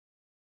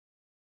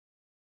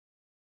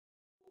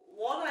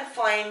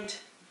find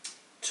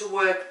to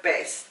work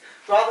best,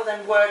 rather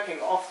than working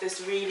off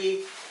this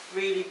really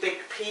big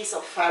piece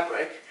of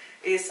fabric,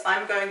 is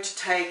I'm going to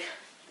take,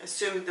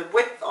 assume the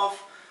width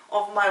of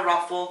my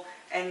ruffle,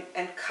 and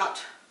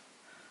cut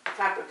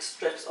fabric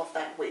strips of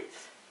that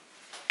width.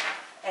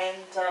 And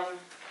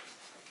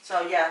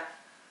so yeah,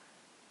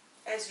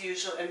 as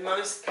usual, in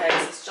most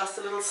cases, just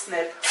a little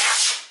snip,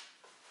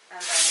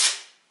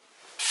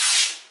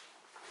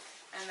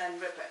 and then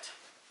rip it.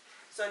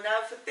 So now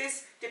for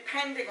this,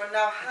 depending on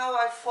now how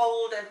I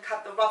fold and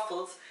cut the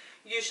ruffles,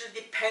 usually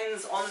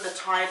depends on the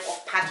type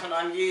of pattern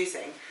I'm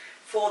using.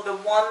 For the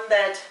one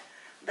that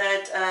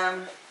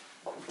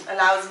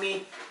allows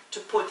me to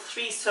put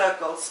 3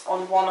 circles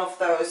on one of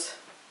those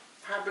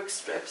fabric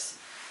strips,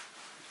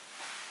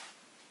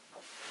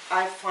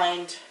 I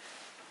find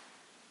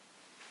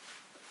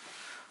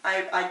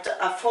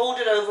I fold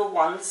it over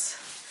once,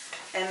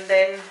 and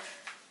then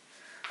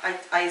I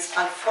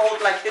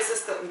fold like this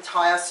is the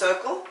entire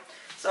circle.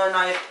 So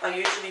now I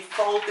usually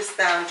fold this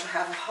down to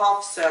have a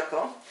half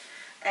circle,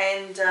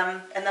 and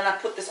then I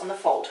put this on the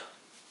fold,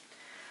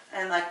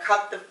 and I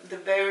cut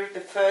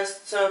the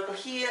first circle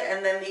here,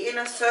 and then the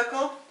inner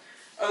circle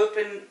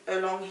open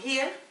along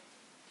here,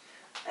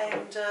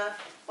 and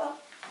well,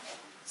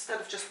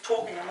 instead of just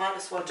talking, I might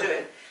as well do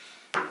it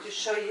to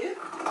show you.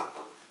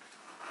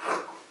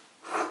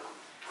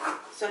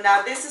 So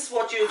now this is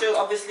what you do,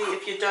 obviously,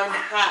 if you don't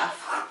have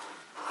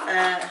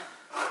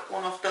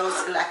one of those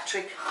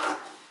electric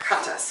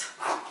cutters.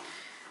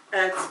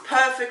 It's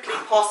perfectly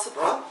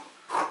possible,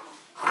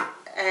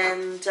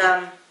 and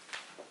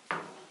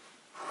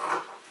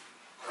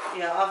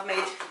yeah, I've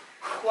made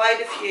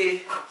quite a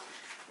few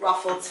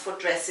ruffles for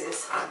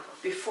dresses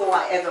before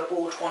I ever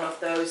bought one of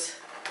those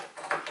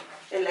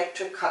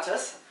electric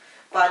cutters,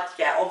 but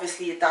yeah,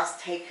 obviously it does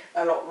take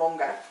a lot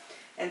longer.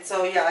 And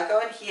so yeah, I go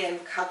in here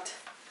and cut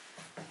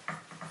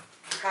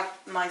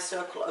my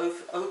circle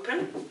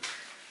open,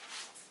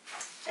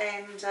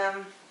 and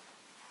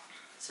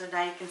so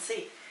now you can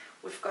see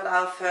we've got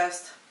our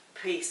first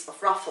piece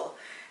of ruffle.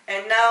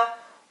 And now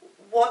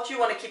what you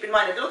want to keep in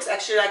mind, it looks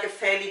actually like a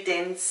fairly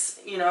dense,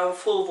 you know,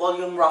 full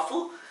volume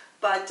ruffle,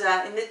 but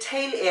in the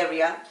tail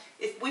area,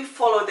 if we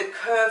follow the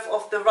curve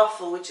of the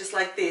ruffle, which is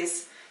like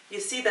this, you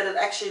see that it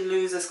actually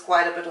loses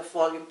quite a bit of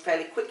volume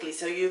fairly quickly.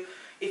 So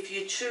if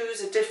you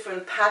choose a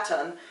different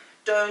pattern,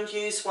 don't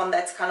use one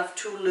that's kind of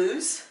too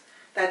loose,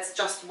 that's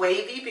just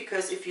wavy,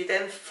 because if you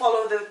then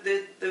follow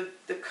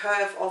the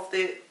curve of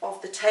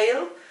the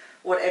tail,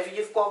 whatever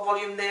you've got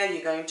volume there,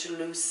 you're going to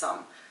lose some.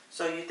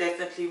 So you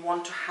definitely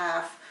want to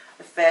have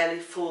a fairly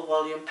full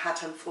volume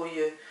pattern for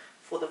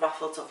the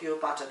ruffles of your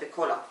Bata de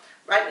Cola.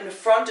 Right in the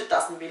front it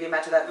doesn't really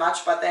matter that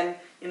much, but then,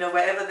 you know,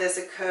 wherever there's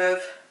a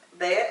curve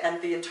there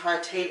and the entire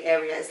tail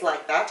area is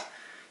like that,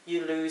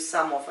 you lose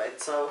some of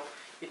it. So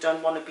you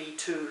don't want to be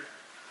too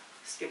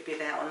skippy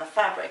there on the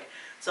fabric.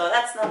 So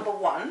that's number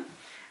one.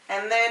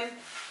 And then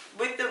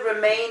with the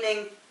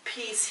remaining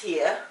piece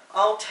here,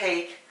 I'll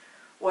take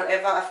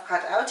whatever I've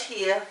cut out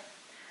here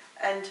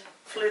and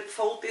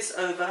fold this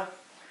over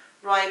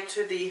right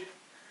to the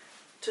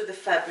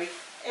fabric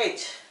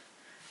edge,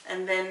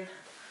 and then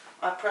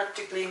I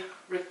practically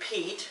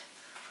repeat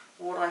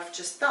what I've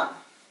just done.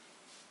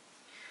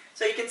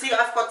 So you can see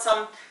I've got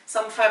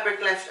some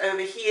fabric left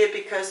over here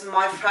because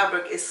my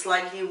fabric is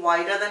slightly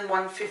wider than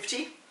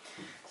 150.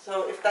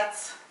 So if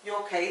that's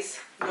your case,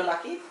 you're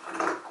lucky.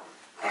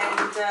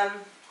 And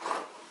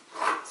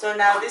so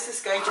now this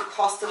is going to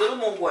cost a little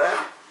more work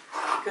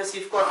because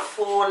you've got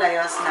 4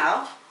 layers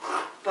now,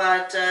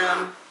 but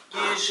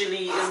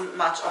usually isn't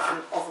much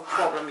of a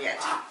problem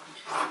yet.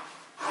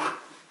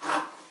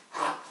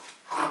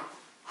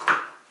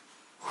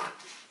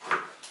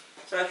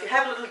 So if you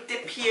have a little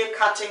dip here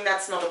cutting,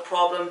 that's not a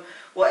problem.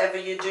 Whatever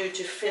you do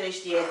to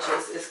finish the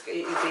edges,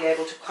 you'll be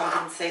able to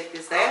compensate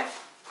this there.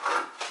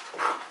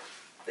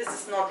 This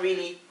is not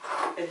really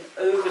an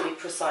overly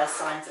precise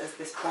science at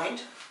this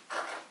point,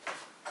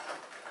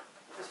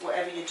 because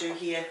whatever you do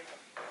here,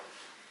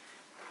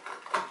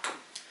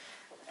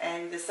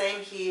 and the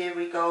same here,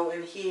 we go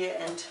in here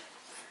and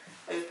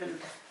open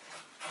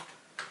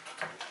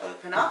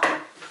up.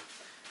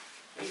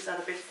 These are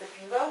the bits that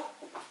can go.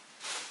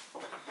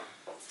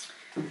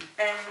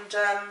 And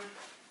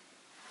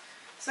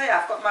so yeah,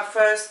 I've got my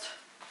first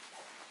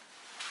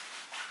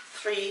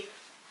 3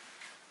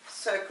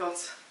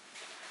 circles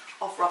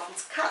of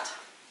ruffles cut.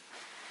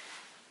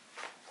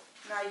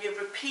 Now you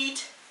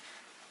repeat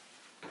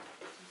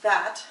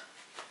that,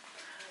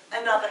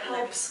 and that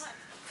helps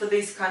for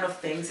these kind of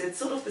things. It's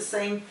sort of the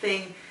same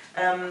thing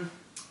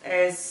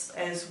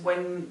as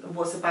when it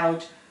was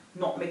about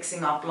not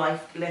mixing up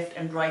left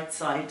and right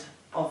side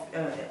of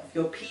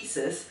your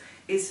pieces,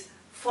 is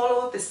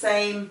follow the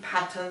same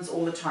patterns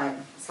all the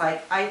time. It's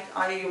like I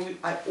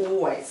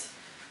always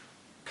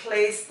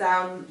place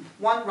down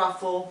one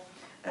ruffle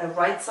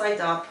right side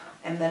up,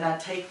 and then I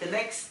take the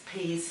next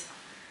piece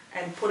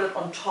and put it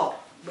on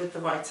top with the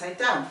right side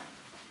down,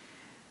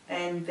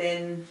 and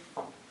then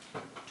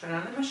turn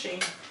on the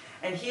machine.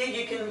 And here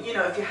you can, you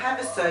know, if you have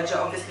a serger,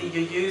 obviously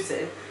you use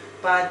it,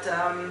 but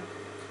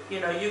you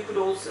know, you could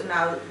also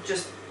now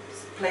just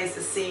place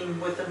the seam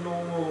with a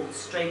normal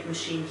straight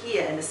machine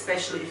here, and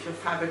especially if your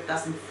fabric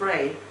doesn't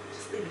fray,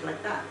 just leave it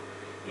like that.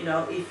 You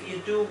know, if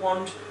you do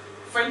want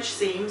French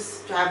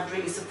seams to have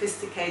really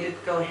sophisticated,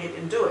 go ahead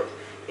and do it.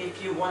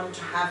 If you want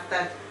to have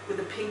that with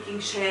the pinking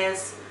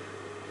shares,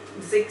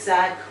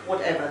 zigzag,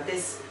 whatever,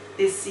 this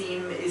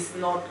seam is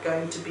not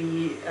going to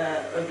be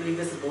overly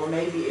visible.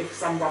 Maybe if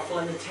some ruffle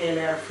in the tail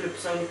area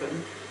flips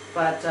open,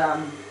 but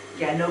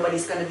yeah,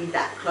 nobody's going to be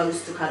that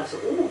close to kind of say,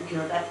 oh, you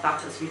know, that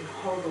butter's really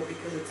horrible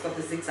because it's got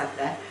the zigzag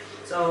there.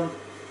 So,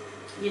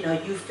 you know,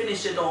 you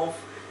finish it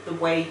off the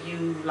way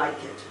you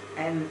like it,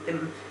 and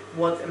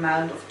what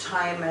amount of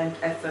time and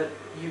effort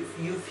you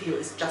feel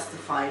is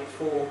justified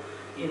for,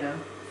 you know,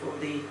 for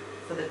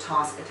the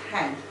task at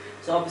hand.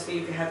 So obviously,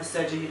 if you have a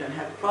serger, you don't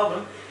have a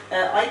problem.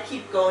 I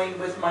keep going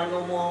with my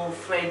normal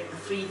thread,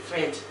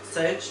 3-thread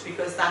serge,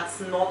 because that's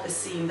not a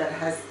seam that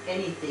has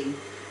anything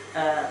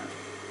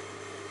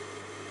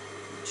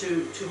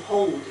to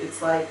hold.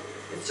 It's like,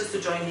 it's just to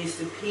join these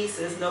two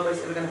pieces.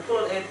 Nobody's ever going to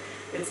pull it in.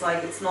 It's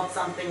like, it's not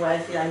something where I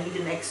feel I need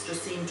an extra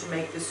seam to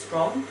make this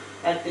strong.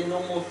 Like the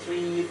normal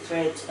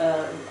 3-thread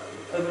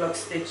overlock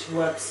stitch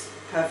works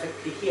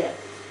perfectly here.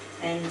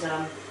 And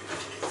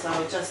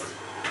so just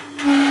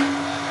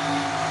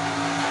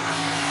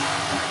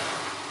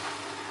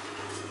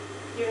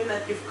given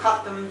that you've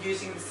cut them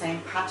using the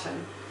same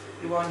pattern,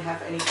 you won't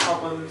have any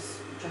problems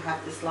to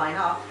have this line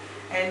up.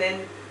 And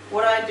then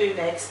what I do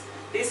next,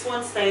 this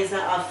one stays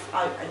that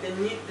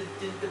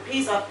the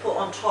piece I've put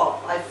on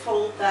top, I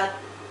fold that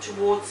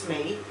towards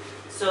me,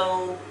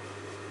 so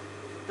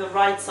the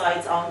right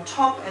sides are on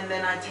top, and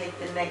then I take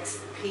the next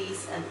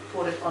piece and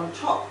put it on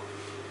top.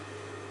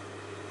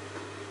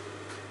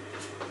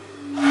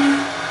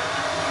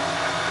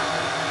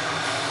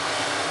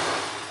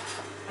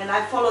 And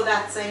I follow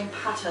that same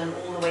pattern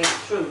all the way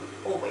through,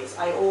 always.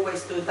 I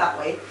always do it that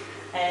way.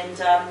 And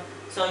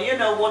so you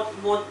know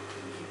what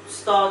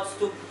starts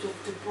to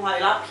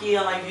pile up here,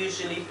 I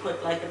usually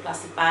put like a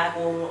plastic bag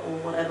or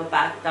whatever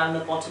bag down the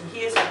bottom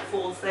here, so it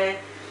falls there,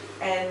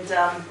 and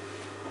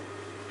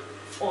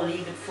or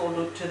leave it fall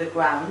to the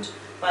ground.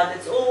 But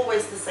it's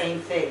always the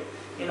same thing.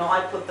 You know,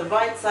 I put the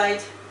right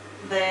side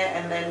there,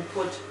 and then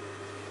put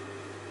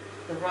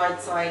the right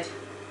side,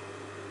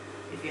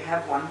 if you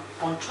have one,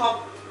 on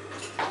top.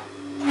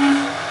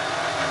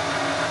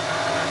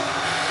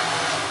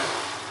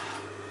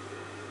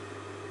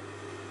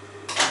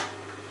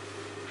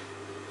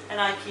 And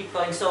I keep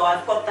going, so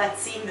I've got that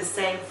seam the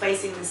same,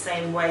 facing the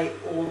same way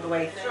all the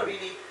way through.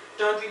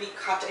 Don't really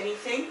cut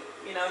anything,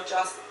 you know,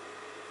 just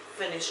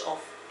finish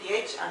off the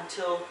edge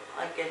until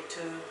I get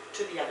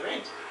to the other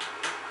end.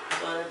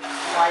 So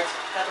right,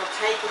 that'll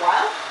take a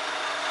while,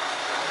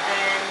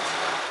 and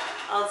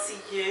I'll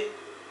see you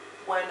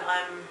when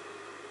I'm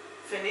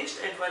finished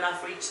and when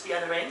I've reached the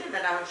other end, and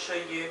then I'll show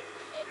you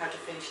how to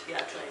finish the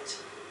outer edge.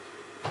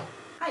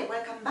 Hi,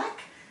 welcome back.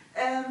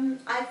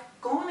 I've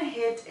gone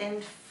ahead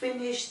and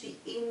finished the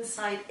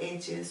inside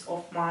edges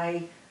of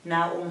my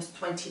now almost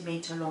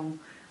 20-meter long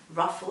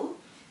ruffle,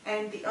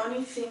 and the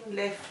only thing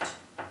left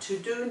to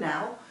do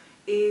now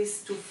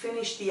is to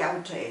finish the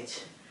outer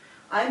edge.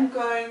 I'm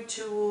going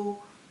to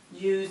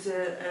use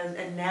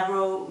a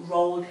narrow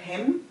rolled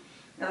hem,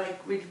 like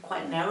really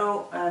quite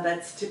narrow,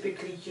 that's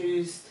typically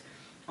used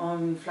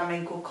on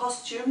flamenco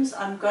costumes.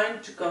 I'm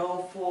going to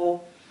go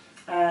for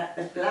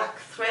a black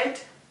thread,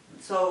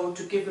 so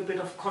to give a bit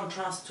of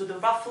contrast to the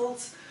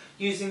ruffles,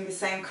 using the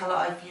same color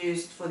I've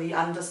used for the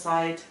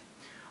underside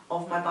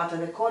of my Bata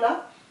de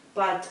Cola.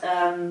 But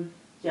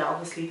yeah,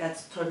 obviously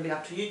that's totally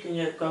up to you. You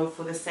can go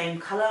for the same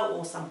color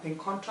or something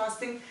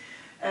contrasting.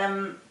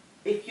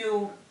 If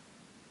you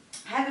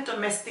have a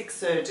domestic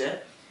serger,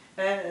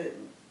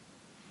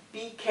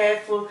 be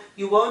careful,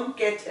 you won't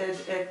get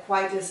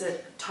quite as a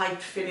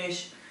tight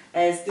finish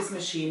as this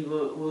machine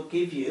will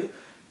give you,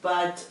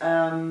 but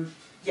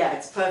yeah,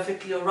 it's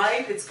perfectly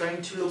alright, it's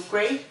going to look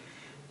great.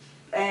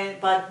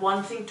 But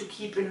one thing to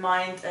keep in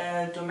mind,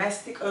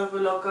 domestic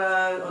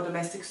overlocker or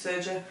domestic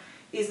serger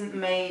isn't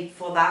made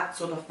for that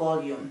sort of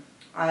volume.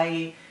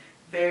 I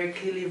very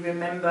clearly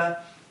remember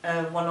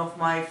one of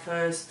my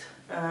first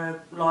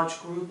large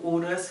group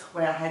orders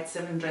where I had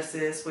 7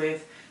 dresses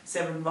with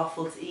 7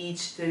 ruffles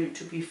each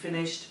to be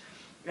finished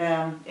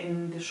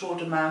in the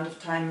short amount of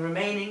time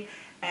remaining,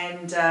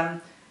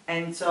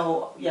 and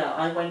so yeah,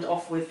 I went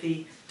off with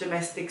the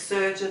domestic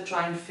serger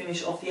trying to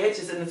finish off the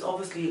edges, and it's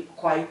obviously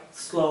quite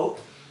slow,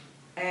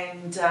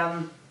 and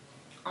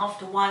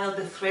after a while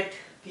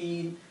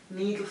the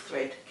needle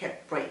thread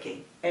kept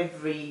breaking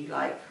every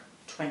like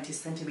 20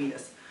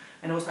 centimeters,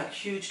 and it was like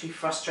hugely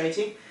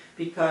frustrating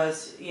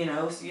because, you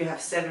know, so you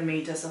have 7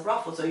 meters of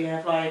ruffle, so you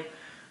have like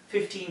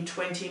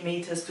 15-20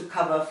 meters to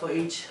cover for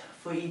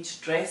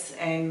each dress,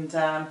 and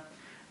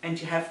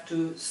you have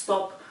to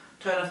stop,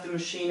 turn off the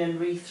machine and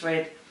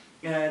re-thread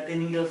the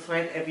needle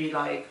thread every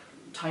like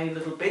tiny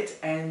little bit.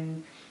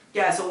 And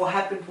yeah, so what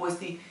happened was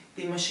the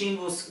machine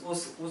was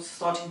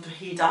starting to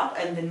heat up,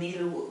 and the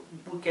needle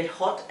would get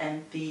hot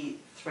and the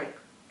thread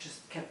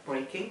just kept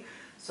breaking.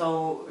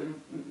 So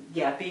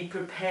yeah, be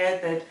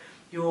prepared that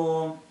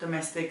your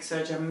domestic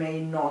serger may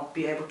not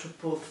be able to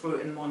pull through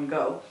in one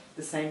go,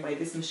 the same way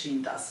this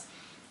machine does.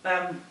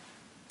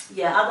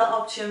 Yeah, other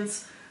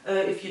options,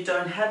 if you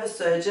don't have a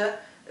serger,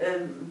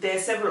 there are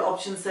several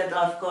options that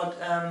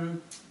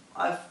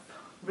I've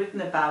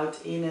written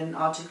about in an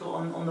article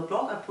on the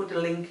blog. I put a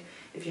link,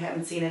 if you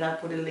haven't seen it, I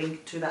put a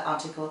link to that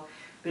article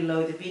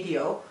below the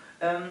video.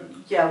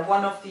 Yeah,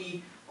 one of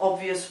the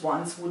obvious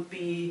ones would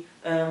be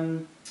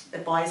a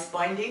bias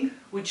binding,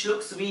 which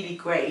looks really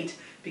great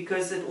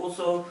because it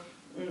also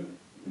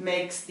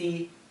makes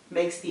the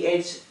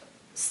edge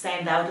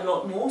stand out a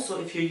lot more. So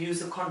if you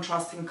use a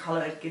contrasting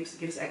color, it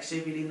gives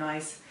actually a really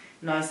nice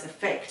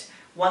effect.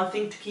 One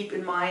thing to keep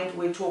in mind,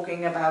 we're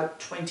talking about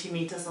 20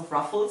 meters of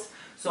ruffles.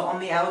 So on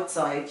the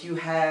outside you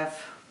have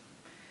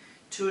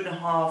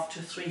 2.5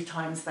 to 3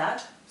 times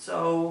that.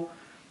 So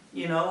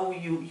you know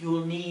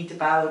you'll need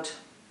about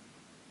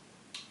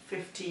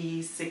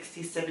 50,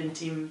 60,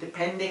 70,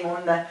 depending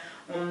on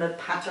the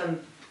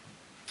pattern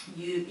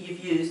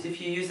you've used.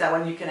 If you use that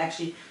one, you can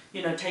actually,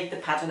 you know, take the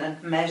pattern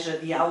and measure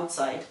the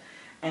outside,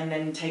 and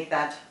then take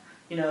that,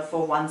 you know,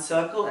 for one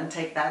circle, and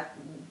take that,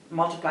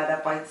 multiply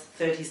that by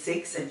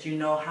 36, and you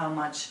know how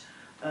much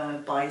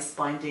bias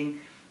binding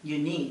you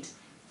need.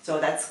 So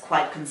that's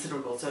quite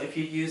considerable. So if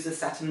you use a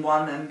satin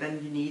one, and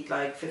then you need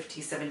like 50,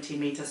 70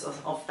 meters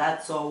of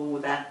that, so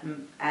that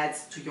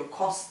adds to your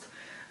cost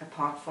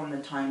apart from the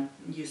time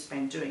you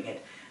spend doing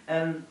it.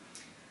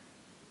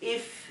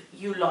 If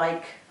you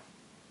like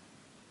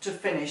to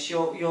finish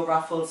your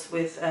ruffles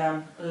with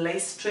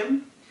lace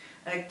trim,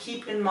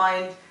 keep in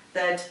mind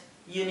that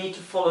you need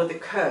to follow the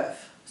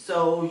curve.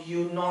 So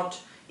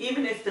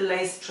even if the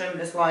lace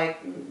trim is like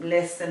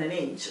less than an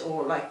inch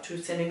or like 2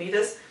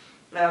 centimeters,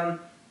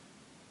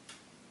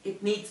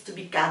 it needs to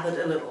be gathered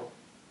a little.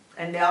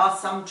 And there are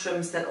some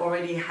trims that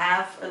already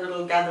have a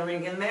little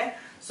gathering in there,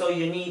 so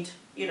you need,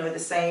 you know, the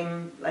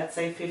same, let's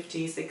say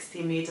 50,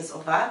 60 meters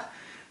of that.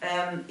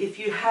 If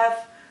you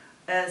have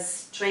a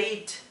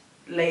straight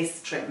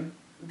lace trim,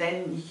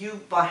 then you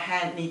by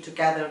hand need to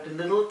gather it a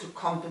little to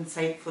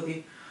compensate for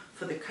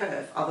the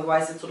curve.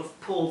 Otherwise it sort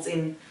of pulls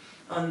in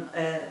on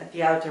at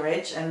the outer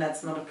edge, and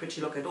that's not a pretty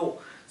look at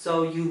all.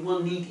 So you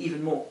will need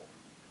even more.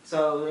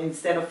 So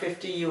instead of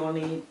 50 you will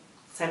need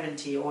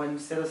 70, or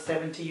instead of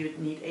 70 you'd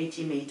need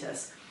 80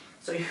 meters.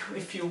 So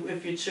if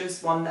you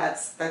choose one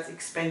that's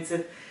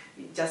expensive,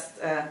 just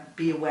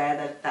be aware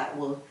that that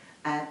will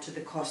add to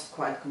the cost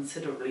quite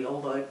considerably,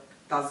 although it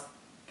does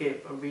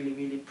give a really,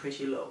 really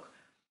pretty look.